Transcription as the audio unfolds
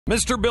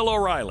Mr. Bill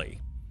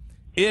O'Reilly,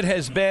 it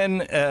has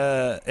been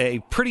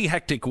a pretty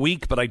hectic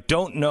week, but I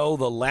don't know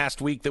the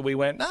last week that we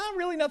went,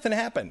 really nothing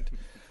happened.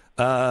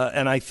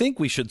 And I think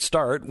we should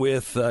start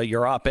with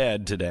your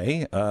op-ed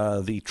today,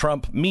 the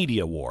Trump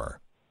media war.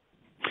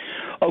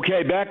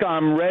 Okay, Beck,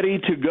 I'm ready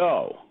to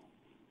go.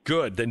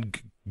 Good, then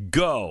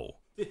go.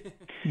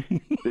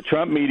 The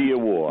Trump media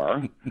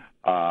war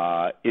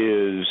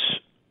is,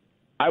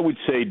 I would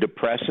say,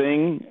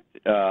 depressing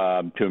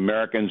to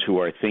Americans who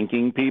are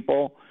thinking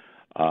people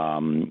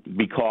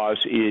because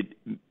it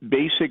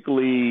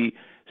basically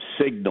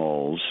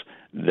signals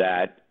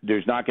that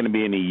there's not going to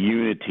be any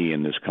unity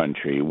in this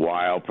country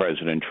while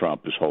President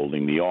Trump is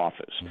holding the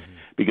office,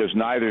 because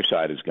neither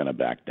side is going to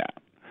back down.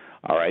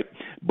 All right.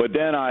 But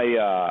then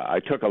I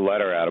took a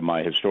letter out of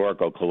my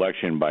historical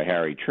collection by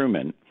Harry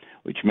Truman,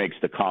 which makes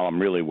the column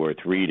really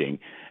worth reading.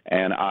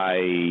 And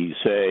I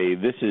say,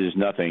 this is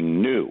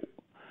nothing new.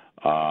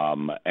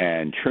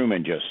 And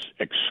Truman just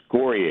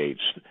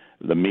excoriates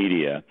the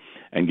media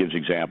and gives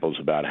examples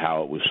about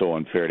how it was so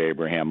unfair to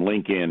Abraham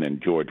Lincoln and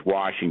George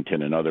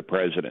Washington and other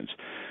presidents.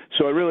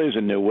 So it really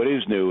isn't new. What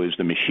is new is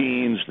the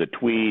machines, the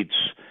tweets,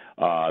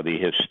 the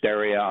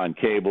hysteria on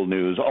cable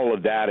news. All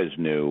of that is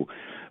new.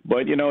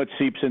 But, you know, it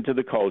seeps into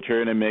the culture,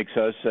 and it makes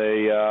us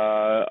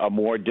a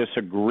more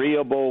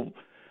disagreeable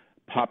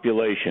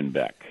population,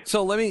 Beck.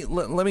 So let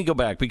me go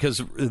back, because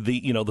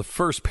the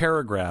first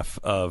paragraph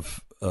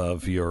of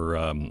your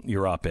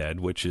op-ed,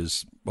 which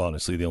is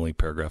honestly the only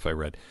paragraph I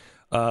read,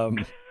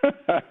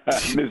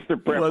 Mr.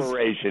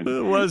 Preparation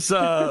was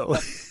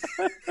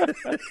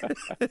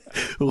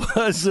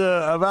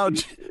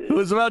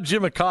about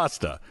Jim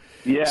Acosta.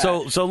 Yeah.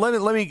 So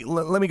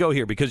let me go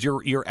here, because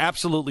you're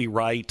absolutely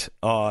right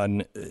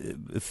on.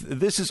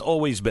 This has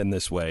always been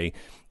this way.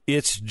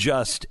 It's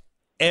just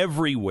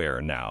everywhere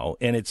now,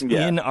 and it's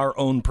in our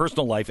own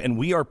personal life, and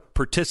we are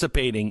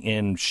participating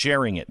in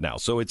sharing it now.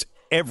 So it's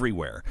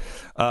everywhere.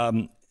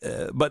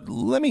 But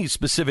let me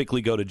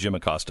specifically go to Jim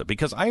Acosta,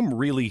 because I'm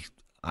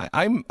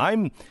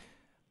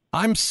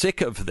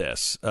sick of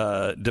this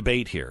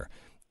debate here.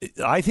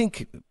 I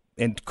think,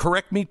 and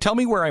correct me, tell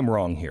me where I'm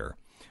wrong here.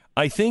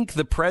 I think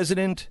the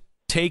president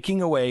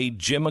taking away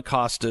Jim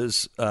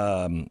Acosta's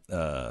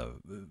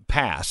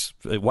pass,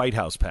 White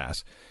House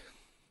pass,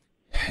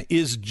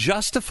 is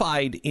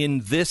justified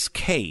in this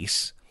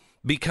case,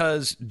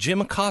 because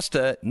Jim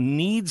Acosta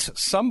needs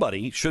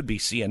somebody, should be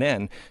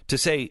CNN, to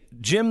say,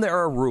 Jim, there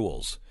are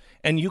rules.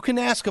 And you can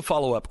ask a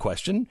follow-up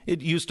question.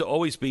 It used to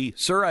always be,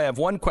 sir, I have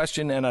one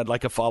question and I'd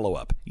like a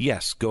follow-up.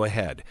 Yes, go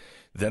ahead.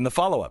 Then the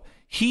follow-up.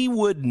 He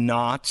would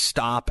not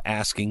stop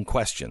asking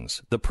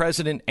questions. The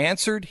president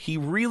answered. He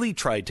really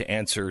tried to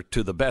answer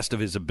to the best of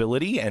his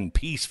ability and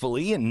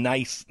peacefully and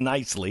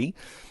nicely.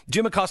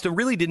 Jim Acosta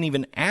really didn't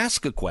even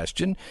ask a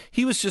question.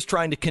 He was just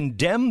trying to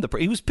condemn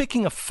he was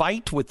picking a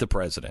fight with the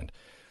president.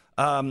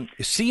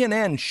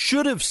 CNN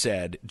should have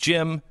said,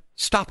 Jim,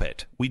 stop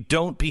it. We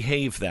don't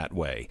behave that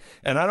way.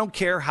 And I don't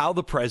care how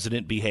the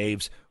president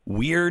behaves.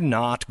 We're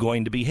not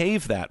going to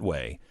behave that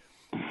way.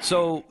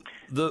 So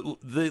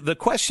the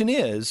question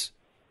is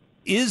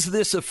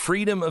this a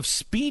freedom of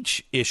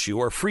speech issue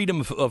or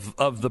freedom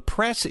of the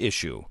press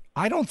issue?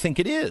 I don't think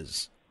it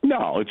is.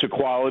 No, it's a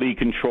quality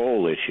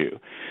control issue.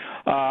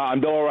 On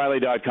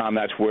BillO'Reilly.com,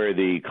 that's where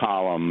the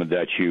column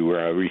that you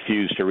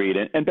refuse to read.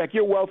 And Beck,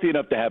 you're wealthy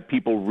enough to have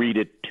people read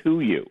it to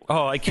you.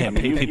 Oh, I can't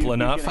pay people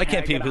enough. I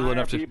can't pay people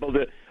enough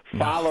to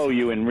follow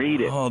you and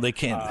read it. Oh, they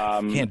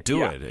can't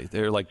do it.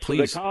 They're like,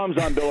 please. So the column's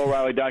on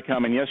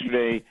BillO'Reilly.com, and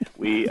yesterday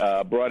we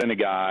brought in a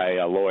guy,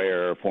 a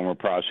lawyer, a former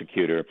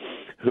prosecutor,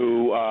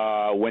 who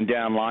went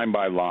down line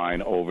by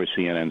line over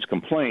CNN's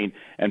complaint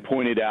and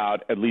pointed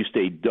out at least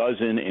a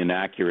dozen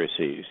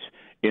inaccuracies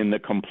in the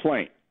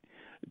complaint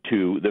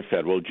to the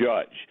federal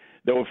judge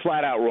that were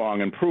flat out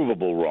wrong and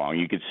provable wrong.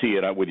 You could see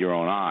it with your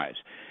own eyes.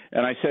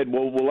 And I said,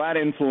 well, will that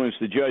influence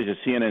the judge that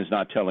CNN is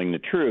not telling the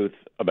truth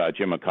about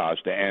Jim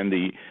Acosta and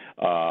the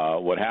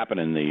what happened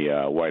in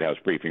the White House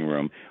briefing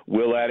room?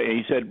 Will that? And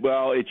he said,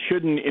 well, it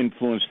shouldn't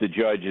influence the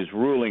judge's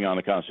ruling on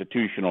the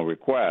constitutional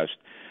request,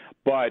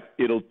 but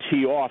it'll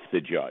tee off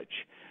the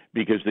judge,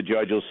 because the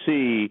judge will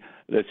see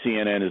that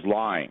CNN is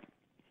lying,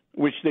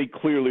 which they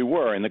clearly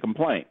were in the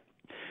complaint.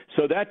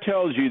 So that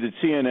tells you that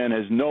CNN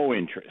has no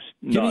interest.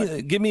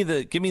 Give me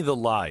the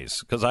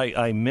lies, because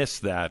I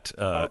missed that,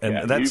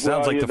 and that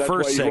sounds like the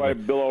first segment.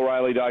 That's why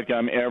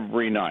BillO'Reilly.com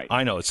every night.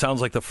 I know, it sounds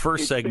like the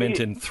first segment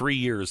in 3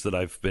 years that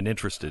I've been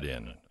interested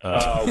in.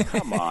 Oh,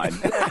 come on!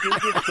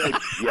 You're just so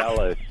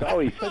jealous. Oh,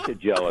 he's such a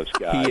jealous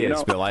guy. He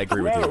is, Bill. I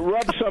agree with you.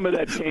 Rub some of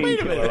that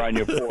painkiller on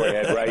your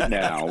forehead right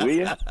now, will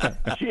you?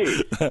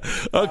 Gee.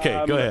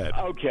 Okay, go ahead.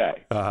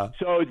 Okay.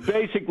 So it's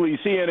basically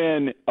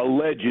CNN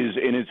alleges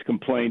in its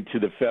complaint to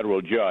the federal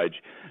judge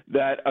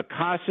that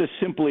Acosta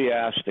simply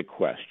asked a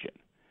question.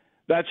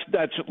 That's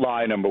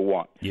lie number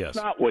one. Yes. It's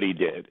not what he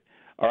did.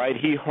 All right,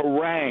 he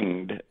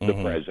harangued the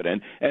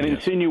president and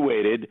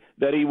insinuated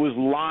that he was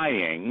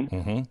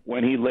lying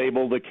when he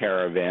labeled the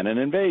Caravan an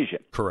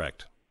invasion.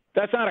 Correct.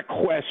 That's not a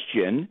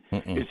question.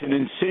 It's an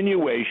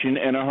insinuation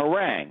and a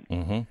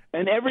harangue.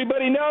 And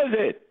everybody knows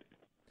it.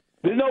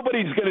 There's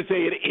nobody's going to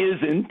say it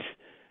isn't.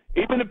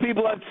 Even the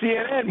people on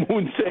CNN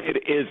won't say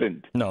it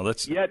isn't. No,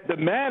 that's... Yet the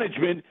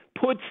management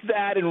puts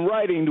that in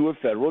writing to a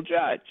federal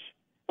judge.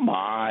 Come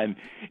on.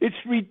 It's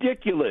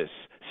ridiculous.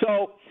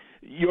 So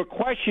your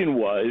question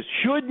was,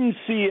 shouldn't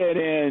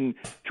CNN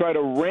try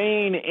to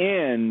rein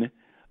in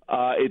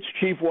its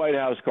chief White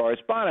House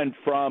correspondent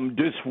from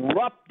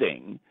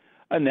disrupting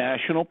a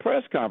national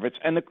press conference?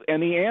 And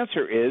the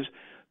answer is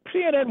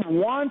CNN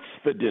wants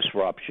the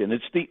disruption.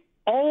 It's the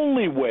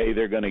only way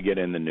they're going to get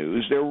in the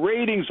news. Their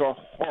ratings are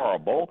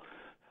horrible,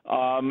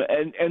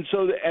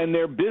 and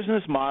their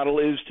business model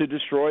is to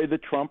destroy the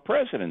Trump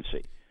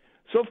presidency.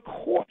 So of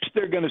course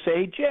they're going to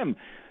say, "Hey, Jim,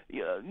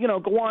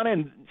 go on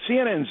in."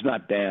 CNN's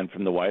not banned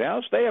from the White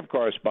House. They have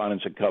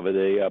correspondents that cover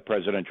the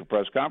presidential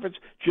press conference,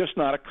 just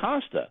not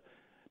Acosta,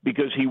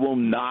 because he will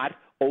not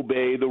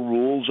obey the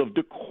rules of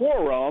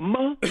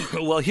decorum.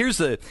 Well, here's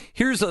let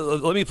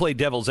me play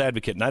devil's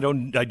advocate, and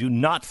I do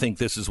not think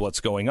this is what's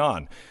going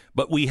on,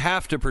 but we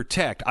have to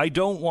protect. I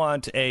don't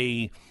want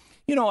I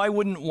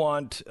wouldn't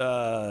want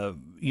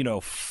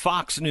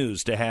Fox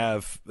News to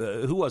have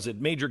who was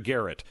it? Major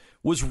Garrett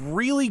was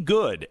really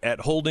good at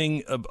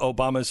holding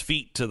Obama's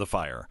feet to the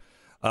fire.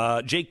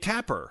 Jake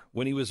Tapper,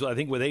 when he was, I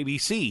think, with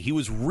ABC, he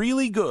was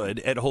really good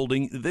at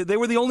holding. They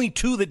were the only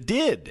two that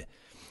did.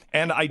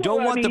 And I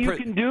don't want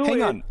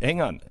the hang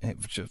on.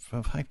 Just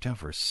pipe down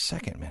for a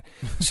second, man.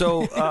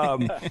 So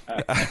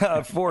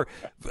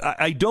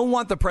I don't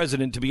want the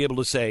president to be able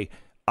to say,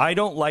 I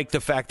don't like the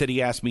fact that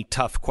he asked me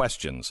tough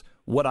questions.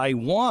 What I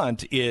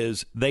want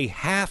is they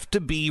have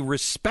to be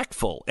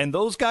respectful. And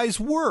those guys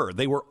were.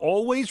 They were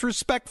always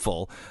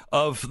respectful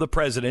of the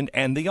president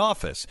and the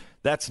office.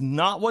 That's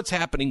not what's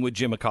happening with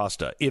Jim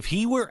Acosta. If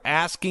he were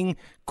asking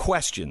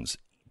questions,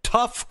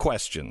 tough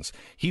questions,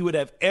 he would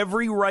have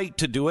every right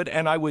to do it,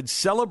 and I would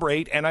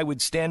celebrate and I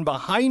would stand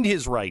behind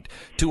his right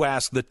to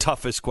ask the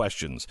toughest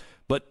questions.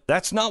 But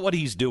that's not what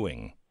he's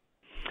doing.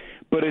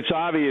 But it's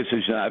obvious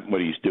it's not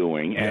what he's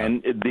doing. Yeah.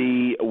 And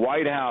the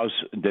White House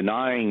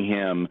denying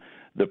him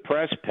the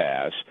press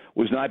pass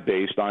was not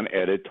based on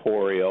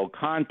editorial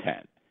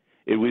content.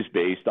 It was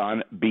based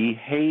on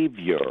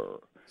behavior.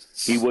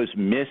 He was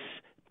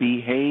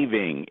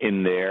misbehaving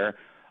in their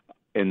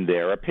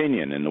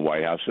opinion, in the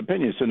White House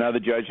opinion. So now the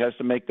judge has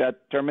to make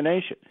that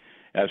determination.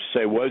 Has to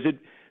say, was it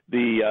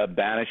the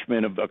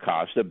banishment of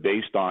Acosta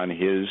based on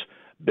his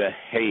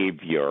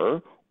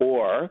behavior,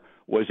 or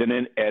was it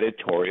an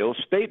editorial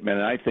statement?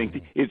 And I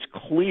think it's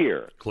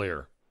clear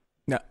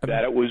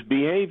that it was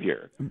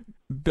behavior.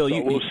 Bill,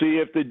 so we'll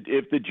see if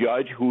the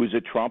judge, who is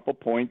a Trump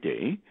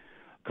appointee,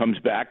 comes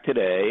back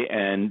today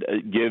and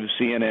gives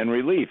CNN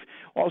relief.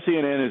 All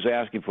CNN is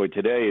asking for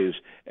today is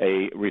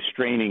a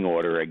restraining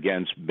order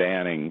against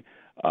banning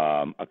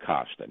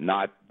Acosta,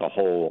 not the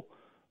whole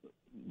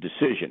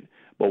decision.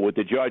 But what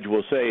the judge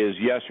will say is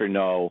yes or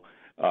no.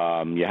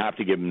 You have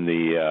to give him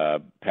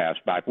the pass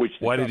back.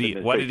 Why did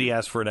he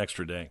ask for an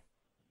extra day?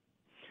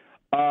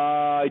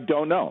 I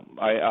don't know.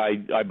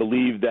 I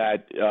believe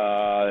that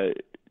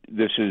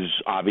this is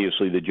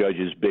obviously the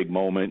judge's big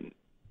moment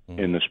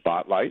in the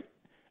spotlight,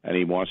 and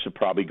he wants to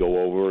probably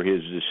go over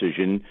his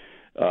decision,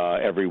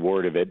 every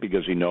word of it,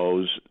 because he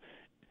knows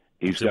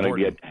he's going to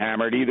get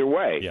hammered either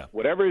way. Yeah.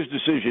 Whatever his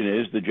decision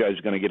is, the judge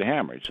is going to get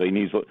hammered. So he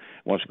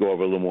wants to go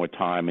over a little more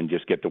time and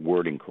just get the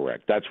wording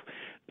correct. That's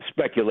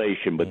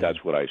speculation, but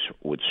that's what I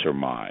would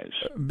surmise.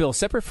 Bill,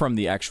 separate from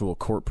the actual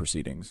court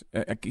proceedings,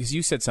 because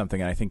you said something,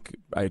 and I think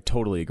I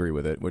totally agree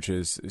with it, which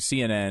is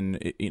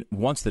CNN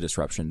wants the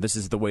disruption. This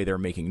is the way they're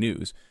making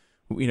news.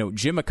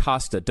 Jim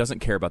Acosta doesn't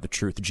care about the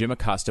truth. Jim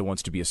Acosta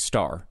wants to be a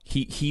star.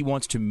 He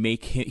wants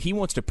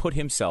to put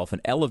himself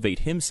and elevate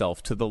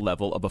himself to the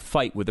level of a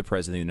fight with the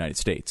president of the United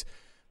States.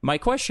 My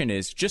question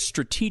is, just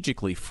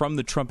strategically from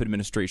the Trump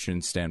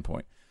administration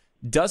standpoint,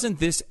 doesn't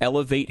this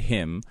elevate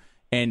him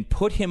and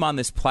put him on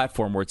this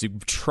platform where it's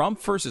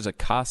Trump versus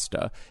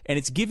Acosta, and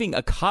it's giving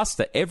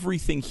Acosta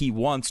everything he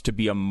wants to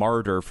be a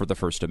martyr for the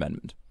First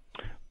Amendment?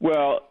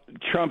 Well,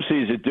 Trump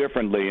sees it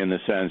differently in the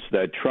sense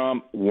that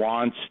Trump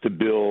wants to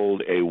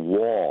build a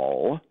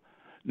wall,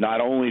 not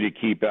only to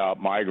keep out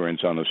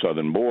migrants on the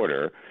southern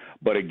border,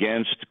 but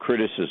against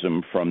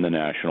criticism from the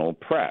national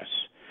press.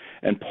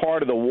 And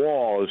part of the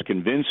wall is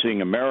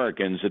convincing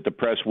Americans that the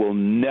press will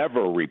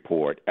never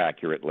report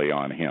accurately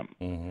on him.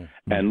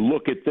 Mm-hmm. And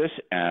look at this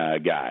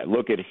guy.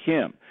 Look at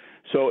him.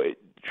 So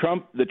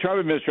the Trump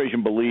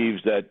administration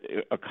believes that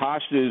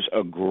Acosta's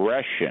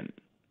aggression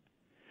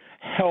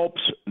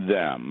helps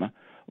them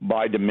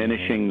by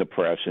diminishing the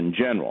press in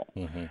general.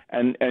 Mm-hmm.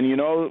 And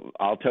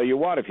I'll tell you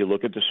what, if you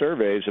look at the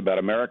surveys about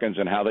Americans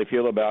and how they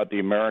feel about the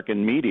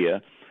American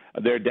media,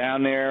 they're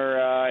down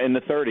there in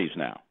the 30s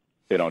now.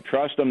 They don't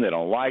trust them. They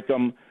don't like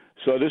them.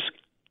 So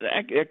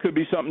it could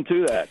be something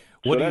to that.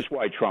 So that's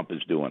why Trump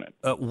is doing it.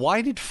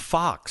 Why did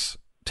Fox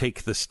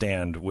take the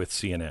stand with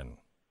CNN?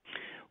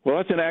 Well,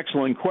 that's an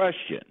excellent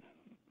question,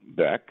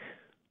 Beck.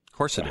 Of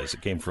course it is.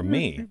 It came from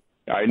me.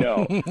 I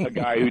know. A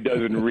guy who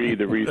doesn't read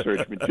the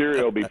research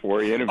material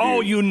before he interviews.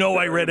 Oh, you know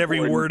I read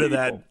every word of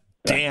people. that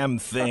damn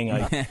thing.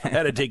 I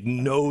had to take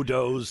no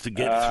dose to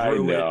get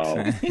through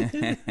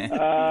it.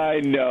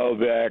 I know,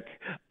 Vic.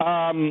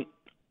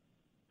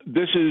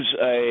 This is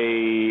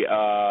a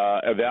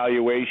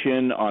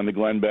evaluation on the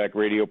Glenn Beck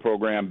radio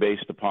program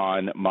based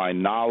upon my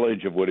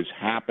knowledge of what is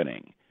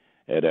happening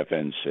at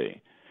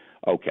FNC.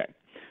 Okay.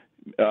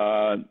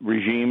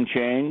 Regime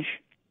change.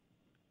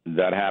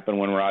 That happened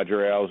when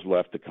Roger Ailes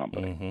left the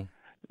company.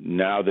 Mm-hmm.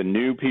 Now the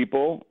new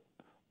people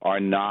are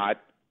not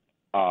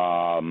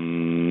of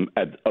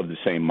the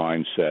same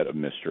mindset of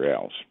Mr.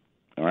 Ailes.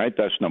 All right,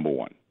 that's number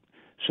one.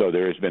 So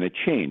there has been a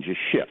change, a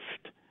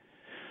shift.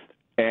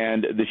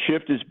 And the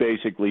shift has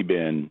basically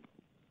been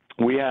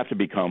we have to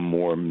become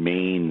more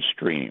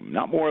mainstream,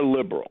 not more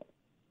liberal,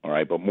 all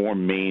right, but more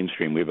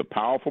mainstream. We have a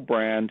powerful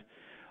brand.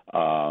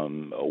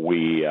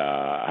 We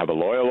have a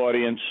loyal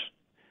audience.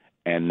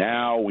 And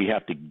now we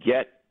have to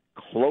get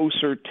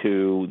closer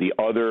to the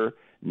other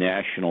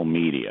national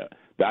media.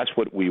 That's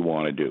what we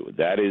want to do.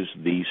 That is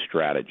the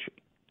strategy.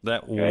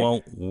 That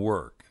won't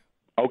work.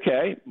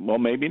 Okay, well,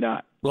 maybe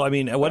not. Well, I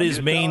mean, what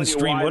is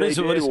mainstream?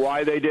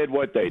 Why they did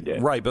what they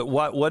did? Right, but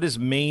what does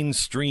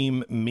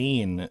mainstream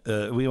mean?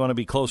 We want to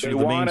be closer to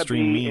the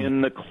mainstream. They want to be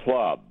in the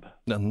club.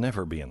 They'll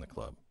never be in the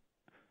club.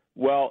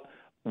 Well,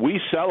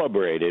 we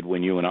celebrated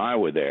when you and I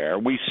were there.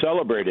 We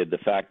celebrated the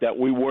fact that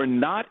we were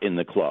not in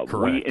the club.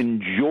 Correct. We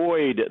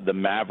enjoyed the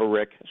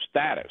maverick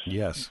status,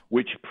 yes,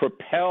 which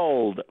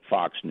propelled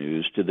Fox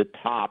News to the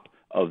top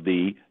of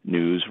the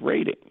news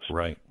ratings.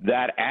 Right.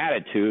 That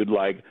attitude,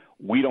 like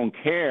we don't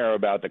care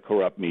about the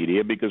corrupt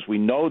media because we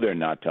know they're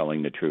not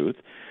telling the truth,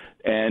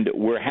 and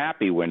we're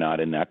happy we're not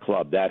in that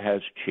club. That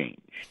has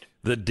changed.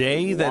 The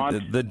day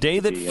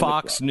that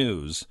Fox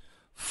News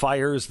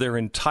fires their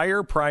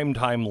entire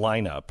primetime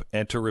lineup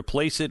and to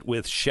replace it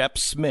with Shep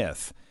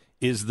Smith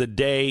is the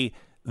day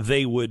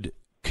they would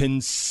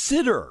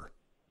consider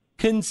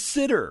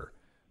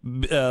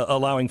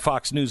allowing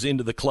Fox News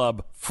into the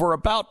club for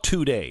about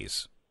 2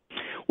 days.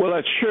 Well,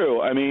 that's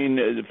true. I mean,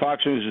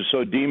 Fox News is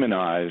so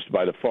demonized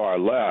by the far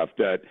left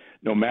that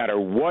no matter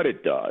what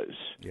it does.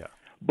 Yeah.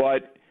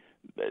 But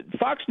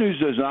Fox News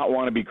does not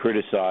want to be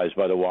criticized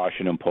by the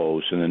Washington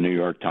Post and the New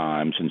York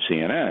Times and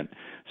CNN.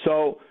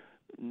 So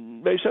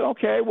they said,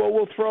 okay, well,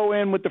 we'll throw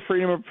in with the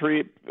freedom of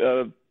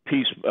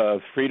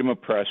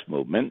press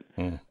movement,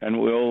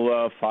 and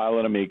we'll file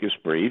an amicus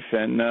brief,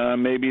 and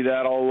maybe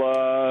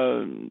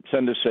that'll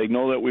send a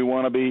signal that we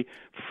want to be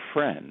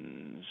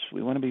friends.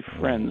 We want to be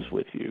friends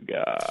with you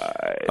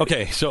guys.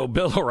 Okay, so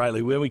Bill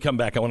O'Reilly, when we come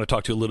back, I want to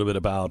talk to you a little bit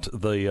about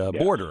the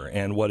border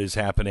and what is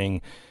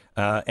happening.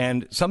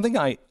 And something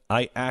I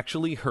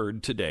actually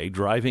heard today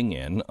driving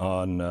in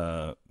on,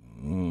 I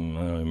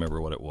don't remember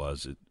what it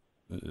was,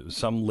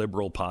 some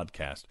liberal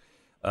podcast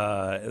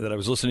that I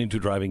was listening to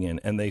driving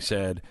in, and they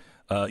said,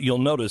 you'll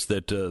notice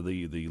that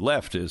the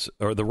left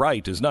or the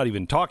right is not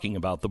even talking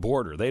about the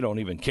border. They don't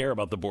even care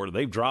about the border.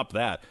 They've dropped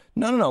that.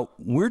 No.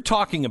 We're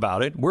talking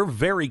about it. We're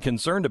very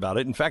concerned about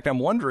it. In fact, I'm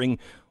wondering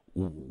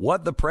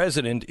what the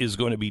president is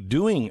going to be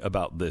doing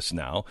about this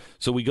now.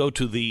 So we go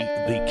to the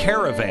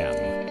Caravan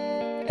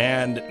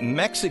and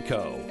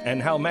Mexico,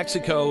 and how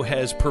Mexico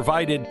has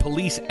provided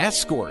police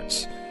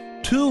escorts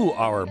to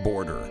our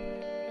border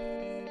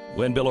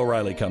when Bill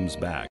O'Reilly comes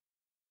back.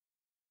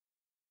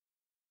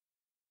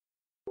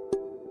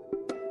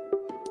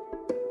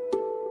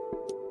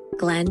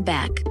 Glenn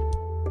Beck.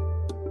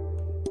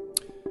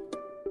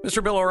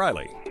 Mr. Bill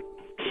O'Reilly.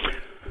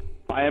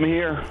 I am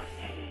here.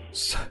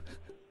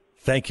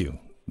 Thank you.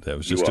 I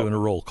was just doing a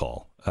roll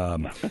call.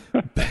 Bill,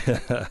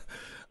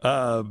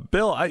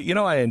 I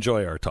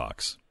enjoy our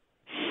talks.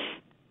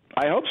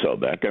 I hope so,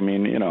 Beck. I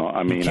mean, you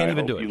can't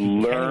even do it.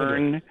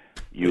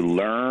 You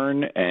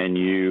learn, and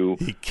you.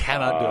 He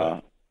cannot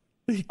do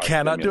it. He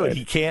cannot do it.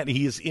 He can't.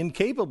 He is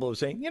incapable of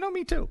saying,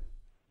 me too.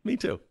 Me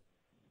too.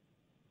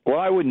 Well,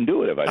 I wouldn't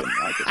do it if I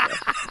didn't like it.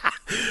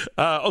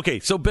 Okay,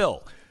 so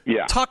Bill,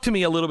 talk to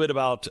me a little bit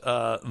about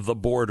the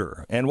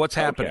border and what's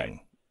happening.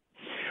 Okay.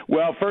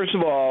 Well, first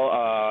of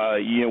all,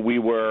 we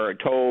were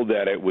told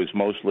that it was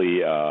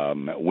mostly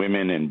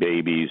women and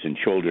babies and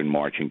children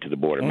marching to the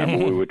border.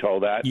 Remember we were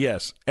told that?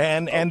 Yes,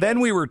 and then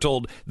we were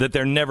told that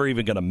they're never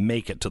even going to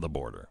make it to the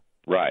border.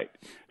 Right.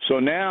 So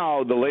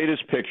now the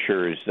latest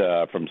pictures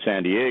from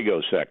San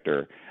Diego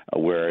sector,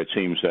 where it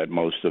seems that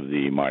most of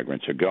the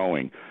migrants are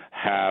going,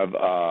 have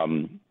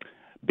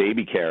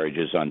baby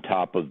carriages on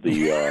top of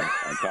the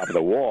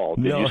wall.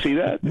 Did you see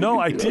that? No,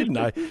 I didn't.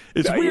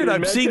 It's weird.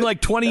 I'm seeing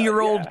like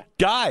 20-year-old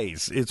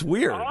guys. It's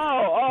weird. Yeah.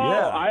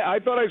 I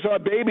thought I saw a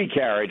baby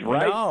carriage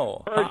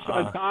perched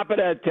on top of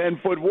that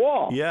 10-foot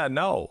wall. Yeah,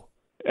 no.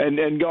 And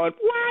going,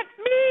 let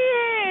me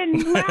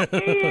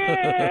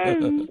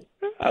in.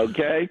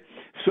 Okay.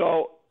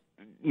 So,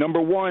 number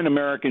one,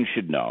 Americans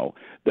should know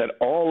that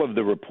all of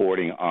the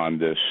reporting on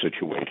this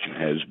situation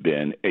has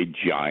been a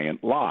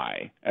giant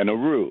lie and a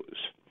ruse.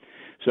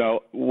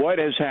 So what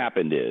has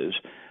happened is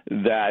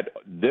that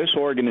this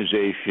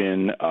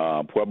organization,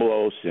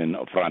 Pueblos Sin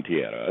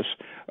Fronteras,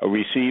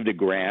 received a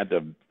grant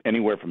of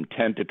anywhere from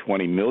 $10 to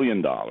 $20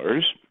 million.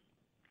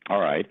 All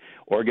right,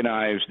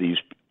 organized these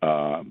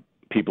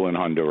people in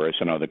Honduras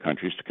and other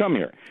countries to come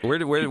here. Where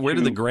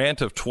did the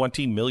grant of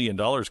 $20 million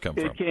come from?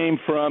 It came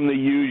from the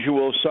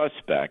usual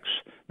suspects,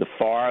 the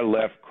far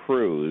left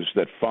crews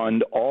that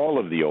fund all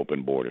of the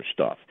open border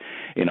stuff.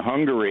 In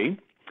Hungary,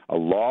 a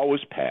law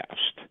was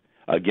passed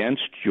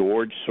against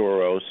George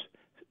Soros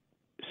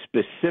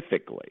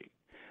specifically.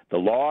 The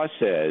law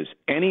says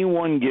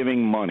anyone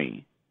giving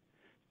money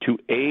to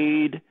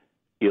aid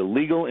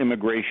illegal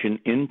immigration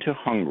into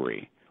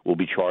Hungary will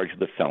be charged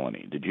with a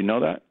felony. Did you know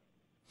that?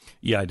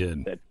 Yeah, I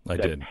did.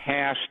 That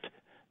passed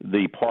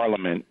the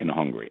parliament in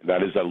Hungary.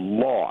 That is a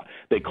law.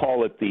 They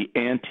call it the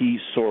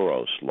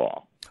anti-Soros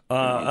law.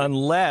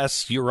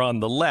 Unless you're on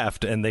the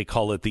left and they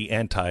call it the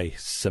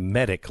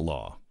anti-Semitic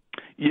law.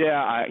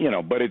 Yeah,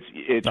 but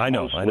it's I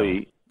know.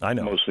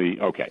 Mostly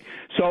okay.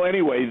 So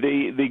anyway,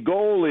 the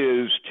goal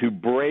is to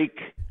break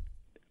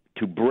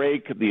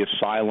the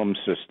asylum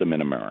system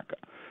in America,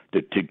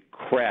 to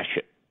crash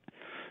it.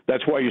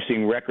 That's why you're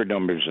seeing record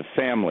numbers of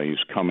families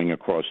coming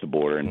across the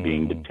border and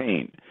being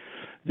detained.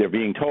 They're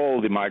being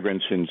told, the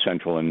migrants in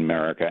Central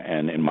America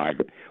and in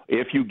migrant,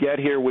 if you get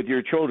here with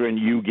your children,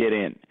 you get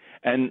in.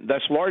 And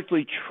that's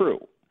largely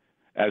true,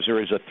 as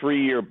there is a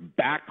 3-year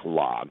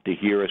backlog to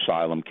hear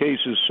asylum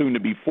cases, soon to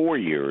be 4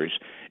 years,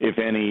 if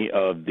any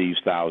of these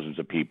thousands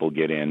of people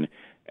get in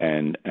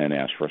and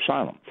ask for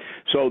asylum.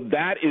 So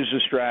that is the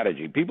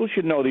strategy. People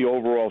should know the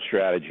overall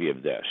strategy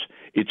of this.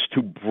 It's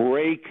to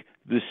break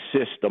the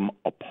system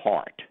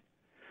apart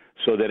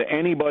so that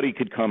anybody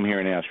could come here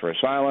and ask for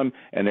asylum,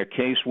 and their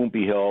case won't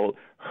be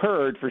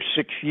heard for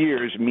 6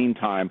 years.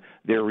 Meantime,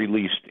 they're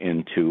released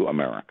into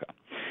America.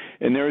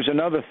 And there is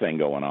another thing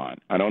going on.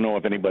 I don't know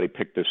if anybody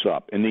picked this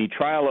up. In the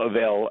trial of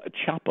El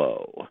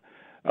Chapo,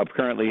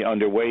 currently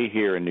underway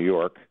here in New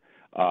York,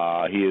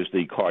 he is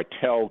the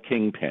cartel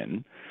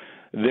kingpin.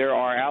 There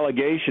are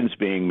allegations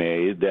being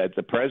made that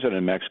the president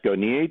of Mexico,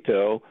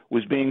 Nieto,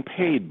 was being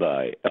paid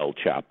by El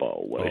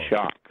Chapo. What a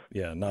shock.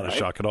 Yeah, not a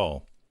shock at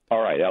all.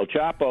 All right, El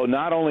Chapo,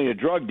 not only a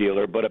drug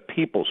dealer, but a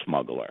people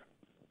smuggler.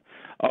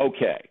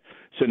 Okay,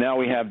 so now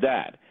we have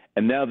that.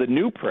 And now the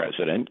new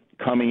president,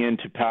 coming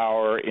into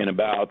power in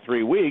about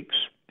 3 weeks,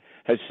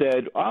 has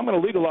said, I'm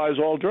going to legalize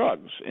all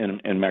drugs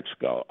in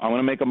Mexico. I'm going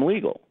to make them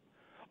legal.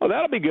 Oh,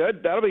 that'll be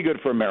good. That'll be good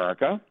for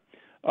America.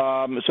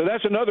 So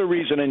that's another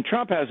reason, and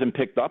Trump hasn't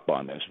picked up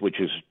on this,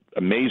 which is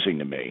amazing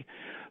to me,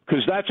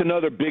 because that's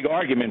another big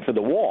argument for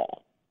the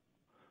wall.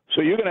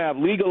 So you're going to have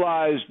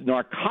legalized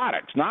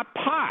narcotics, not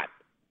pot,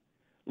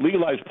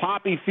 legalized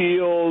poppy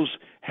fields,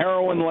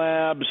 heroin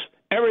labs,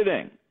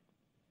 everything.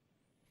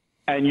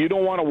 And you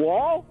don't want a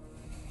wall?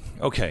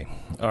 Okay.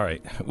 All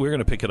right. We're going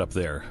to pick it up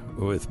there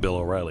with Bill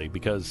O'Reilly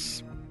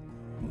because,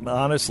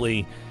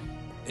 honestly,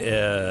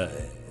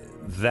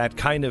 that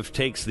kind of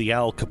takes the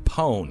Al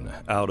Capone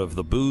out of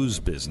the booze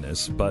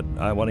business. But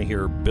I want to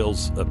hear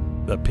Bill's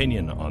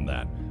opinion on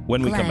that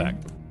when we come back.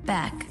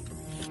 Beck,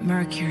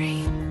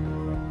 Mercury.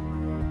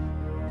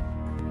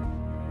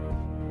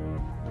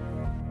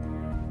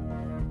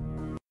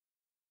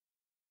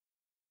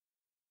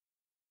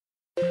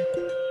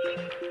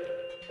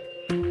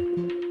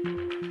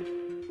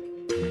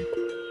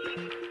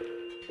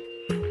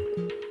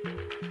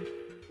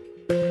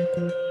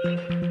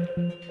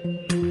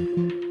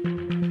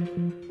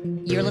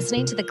 You're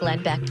listening to the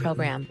Glenn Beck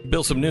Program.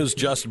 Bill, some news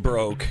just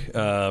broke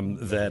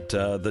that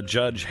the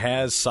judge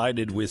has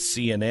sided with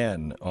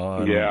CNN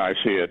on... Yeah, I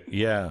see it.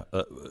 Yeah.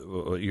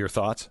 Your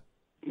thoughts?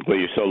 Well,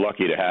 you're so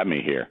lucky to have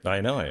me here.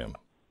 I know I am.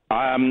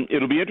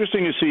 It'll be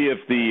interesting to see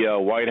if the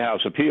White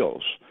House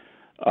appeals,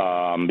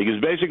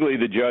 because basically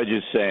the judge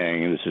is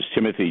saying, and this is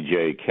Timothy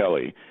J.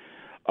 Kelly,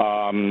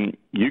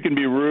 you can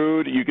be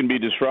rude, you can be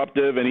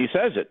disruptive, and he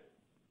says it.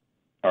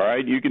 All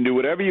right? You can do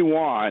whatever you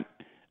want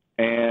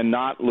and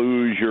not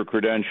lose your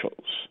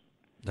credentials.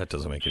 That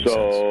doesn't make any sense.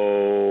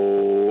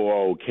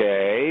 So,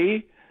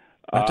 okay.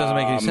 That doesn't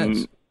make any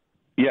sense.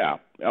 Yeah.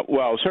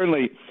 Well,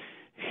 certainly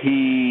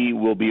he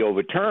will be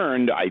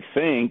overturned, I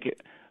think,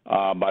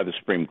 by the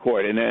Supreme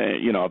Court. And,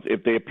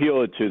 if they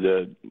appeal it to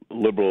the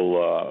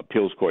liberal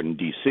appeals court in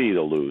D.C.,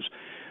 they'll lose.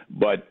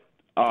 But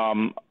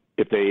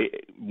if they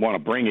want to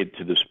bring it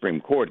to the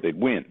Supreme Court, they'd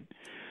win.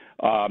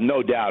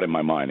 No doubt in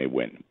my mind they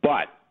win.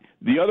 But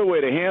the other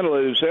way to handle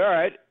it is say, all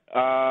right,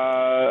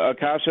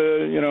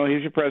 Acasa,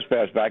 here's your press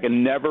pass back,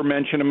 and never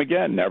mention him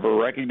again. Never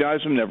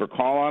recognize him, never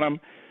call on him,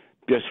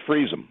 just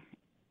freeze him.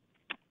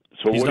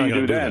 So what do you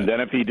do then?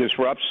 Then if he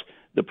disrupts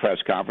the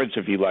press conference,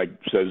 if he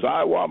says,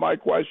 I want my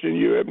question,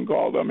 you haven't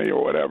called on me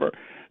or whatever,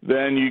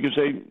 then you can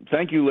say,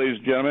 thank you, ladies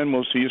and gentlemen,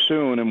 we'll see you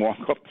soon, and walk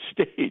off the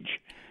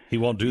stage. He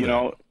won't do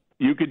that.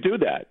 You could do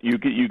that. You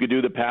could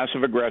do the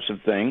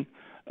passive-aggressive thing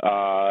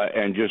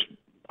and just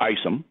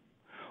ice him.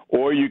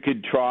 Or you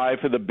could try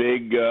for the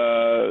big,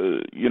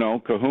 kahuna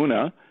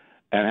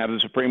and have the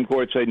Supreme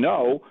Court say,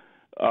 no,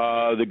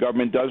 the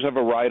government does have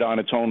a right on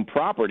its own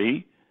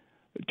property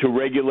to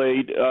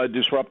regulate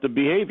disruptive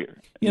behavior,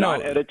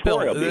 not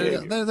editorial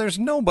behavior. There's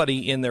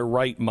nobody in their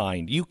right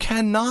mind. You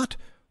cannot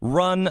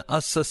run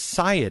a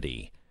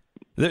society.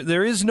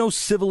 There is no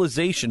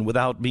civilization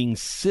without being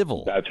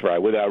civil. That's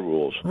right, without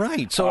rules.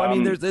 Right. So, I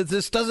mean,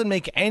 this doesn't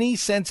make any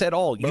sense at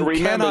all. You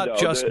cannot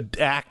just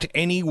act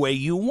any way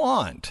you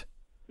want.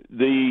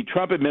 The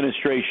Trump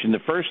administration, the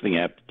first thing you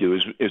have to do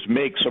is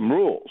make some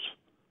rules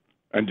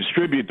and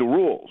distribute the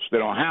rules. They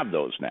don't have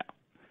those now.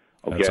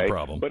 Okay? That's a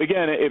problem. But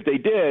again, if they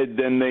did,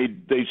 then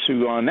they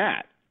sue on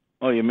that.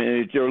 Well, you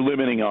mean they're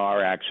limiting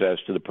our access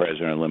to the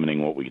president,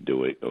 limiting what we can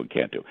do or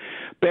can't do.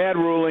 Bad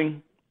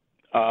ruling.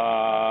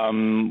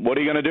 What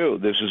are you going to do?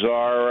 This is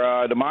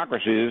our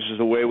democracy. This is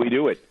the way we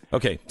do it.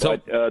 Okay, so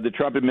but the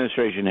Trump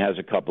administration has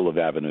a couple of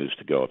avenues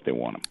to go if they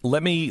want them.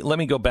 Let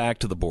me go back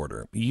to the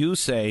border. You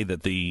say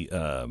that the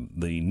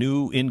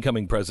new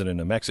incoming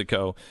president of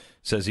Mexico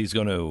says he's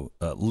going to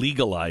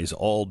legalize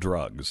all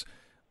drugs.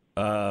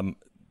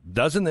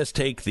 Doesn't this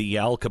take the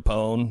Al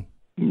Capone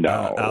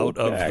out of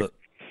the?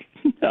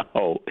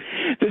 No.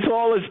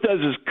 All this does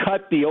is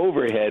cut the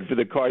overhead for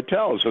the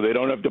cartels so they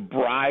don't have to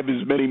bribe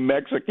as many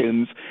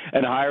Mexicans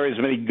and hire as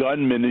many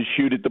gunmen to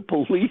shoot at the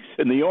police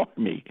and the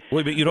army.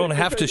 Wait, but you don't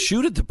have to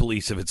shoot at the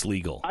police if it's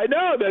legal. I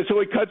know. That's so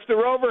it cuts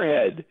their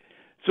overhead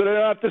so they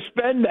don't have to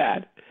spend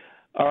that.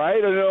 All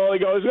right? And it only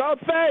goes, oh,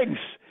 thanks.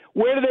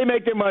 Where do they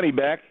make their money,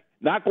 Beck?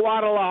 Not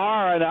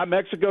Guadalajara, not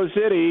Mexico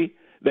City.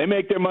 They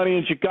make their money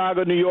in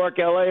Chicago, New York,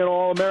 L.A., and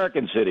all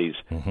American cities.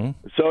 Mm-hmm.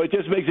 So it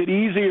just makes it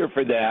easier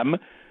for them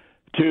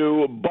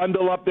to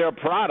bundle up their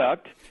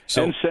product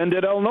and send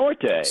it El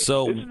Norte.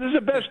 So this is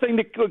the best thing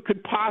that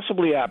could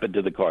possibly happen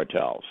to the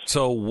cartels.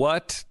 So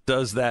what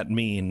does that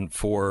mean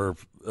for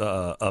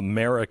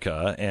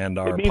America and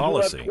our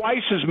policy? We'll have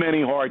twice as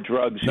many hard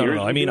drugs here.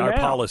 No, I mean our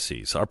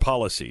policies. Our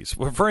policies.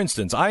 For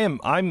instance, I'm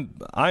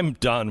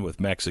done with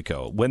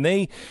Mexico. When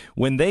they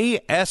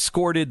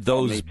escorted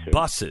those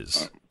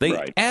buses,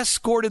 they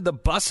escorted the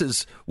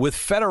buses with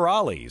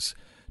federales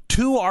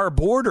to our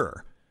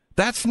border.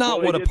 That's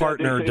not what a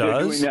partner does. They're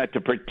doing that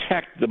to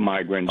protect the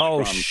migrants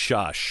from,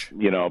 shush.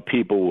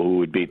 People who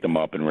would beat them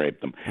up and rape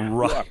them.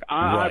 Right. Look,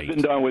 I've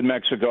been done with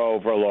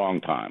Mexico for a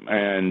long time,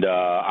 and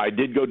I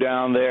did go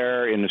down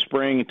there in the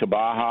spring to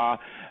Baja,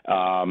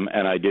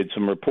 and I did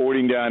some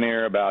reporting down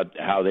there about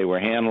how they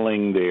were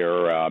handling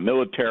their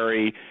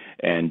military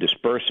and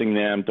dispersing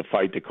them to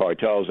fight the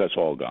cartels. That's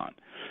all gone.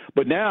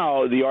 But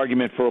now the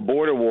argument for a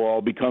border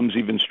wall becomes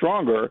even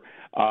stronger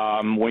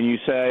when you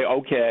say,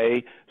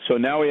 okay, so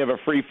now we have a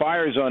free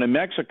fire zone in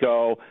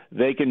Mexico.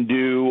 They can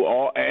do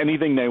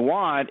anything they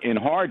want in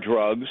hard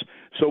drugs,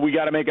 so we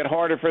got to make it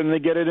harder for them to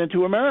get it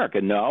into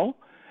America. No.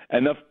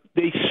 And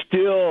the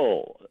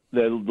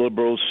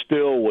liberals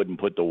still wouldn't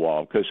put the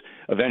wall because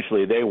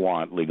eventually they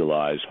want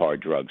legalized hard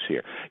drugs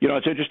here.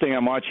 It's interesting.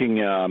 I'm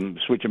watching,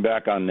 switching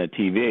back on the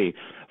TV.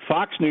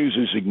 Fox News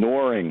is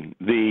ignoring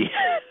the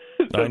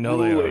I know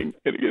ruling.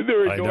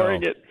 They're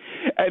ignoring it.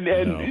 And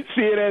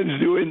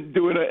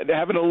CNN's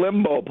having a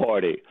limbo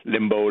party.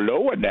 Limbo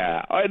lower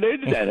now.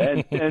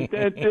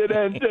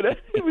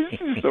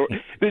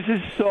 This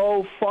is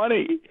so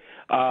funny.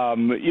 How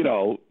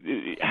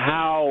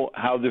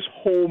this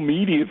whole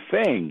media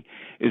thing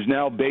is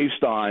now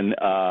based on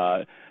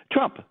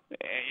Trump.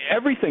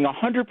 Everything,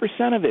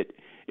 100% of it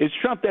is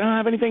Trump. They don't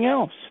have anything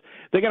else.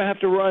 They're going to have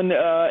to run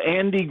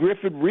Andy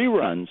Griffith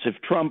reruns if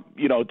Trump,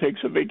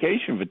 takes a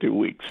vacation for 2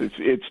 weeks.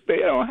 They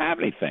don't have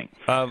anything.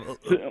 Go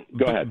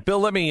ahead, Bill.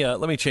 Let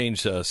me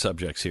change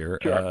subjects here.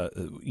 Sure.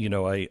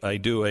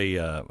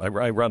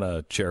 I run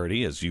a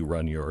charity as you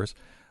run yours,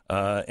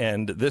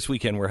 and this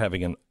weekend we're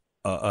having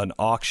an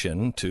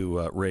auction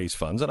to raise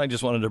funds, and I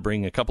just wanted to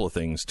bring a couple of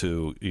things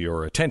to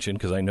your attention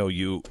because I know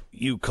you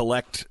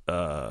collect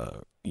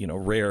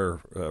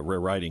rare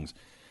writings.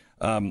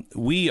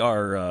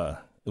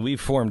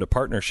 We've formed a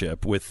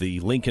partnership with the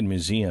Lincoln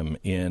Museum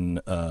in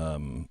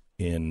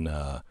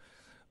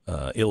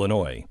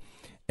Illinois,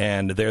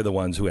 and they're the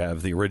ones who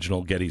have the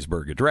original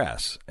Gettysburg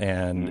Address.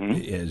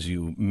 And as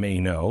you may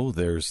know,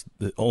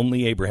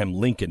 only Abraham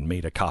Lincoln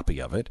made a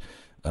copy of it,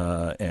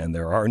 and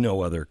there are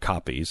no other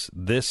copies.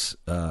 This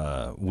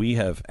we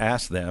have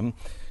asked them,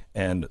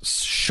 and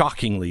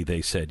shockingly,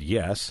 they said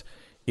yes,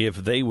 if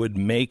they would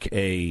make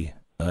a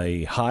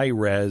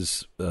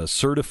high-res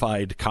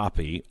certified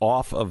copy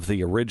off of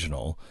the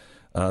original.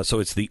 So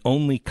it's the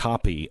only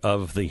copy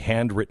of the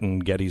handwritten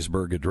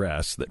Gettysburg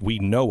Address that we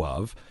know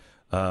of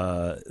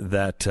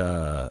that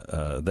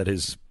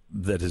is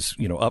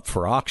up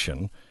for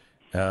auction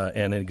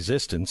and in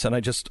existence. And I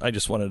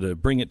just wanted to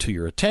bring it to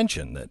your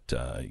attention that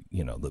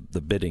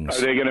the biddings.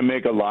 Are they going to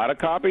make a lot of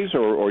copies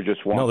or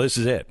just one? No, this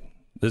is it.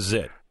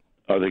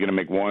 Are they going to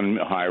make one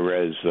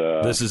high-res?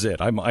 This is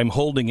it. I'm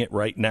holding it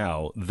right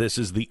now. This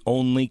is the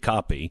only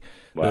copy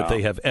that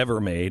they have ever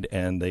made,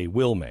 and they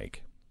will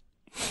make.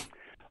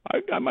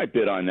 I might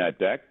bid on that,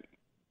 Beck.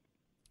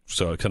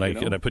 So can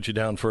I put you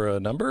down for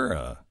a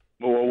number?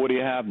 Well, what do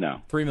you have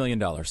now? $3 million.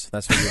 That's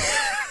what you.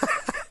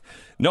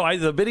 No,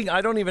 the bidding.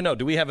 I don't even know.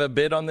 Do we have a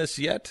bid on this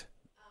yet?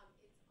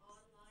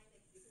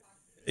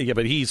 Yeah,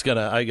 but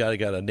I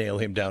gotta nail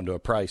him down to a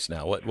price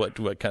now. What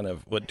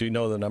do you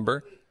know the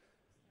number?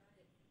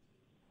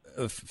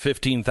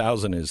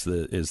 15,000 is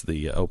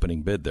the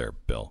opening bid there,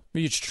 Bill.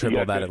 You should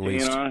triple that at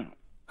least.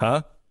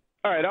 Huh?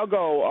 All right, I'll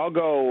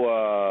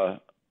go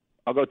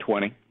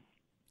 20.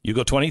 You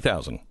go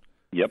 20,000.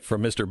 Yep.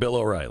 From Mr. Bill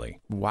O'Reilly.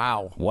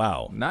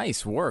 Wow.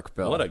 Nice work,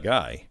 Bill. What a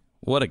guy.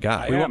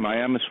 I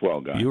am a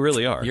swell guy. You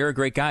really are. You're a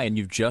great guy, and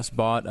you've just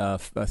bought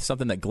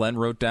something that Glenn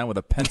wrote down with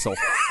a pencil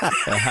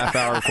a half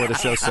hour before the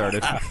show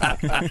started.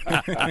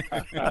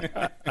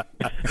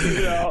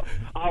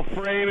 I'll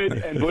frame it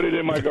and put it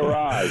in my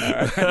garage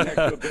next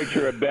to a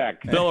picture of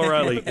Beck. Bill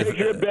O'Reilly. A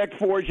picture of Beck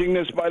forging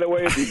this, by the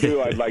way. If you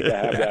do, I'd like to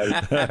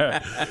have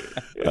that.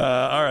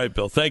 All right,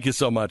 Bill. Thank you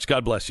so much.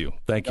 God bless you.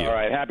 Thank you. All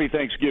right. Happy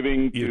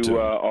Thanksgiving to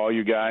all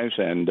you guys,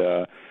 and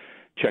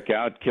check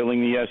out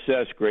Killing the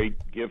SS. Great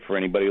gift for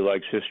anybody who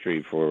likes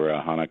history for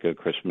Hanukkah,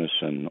 Christmas,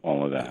 and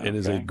all of that. It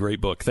is a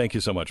great book. Thank you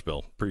so much,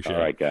 Bill. Appreciate it.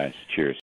 All right, guys. Cheers.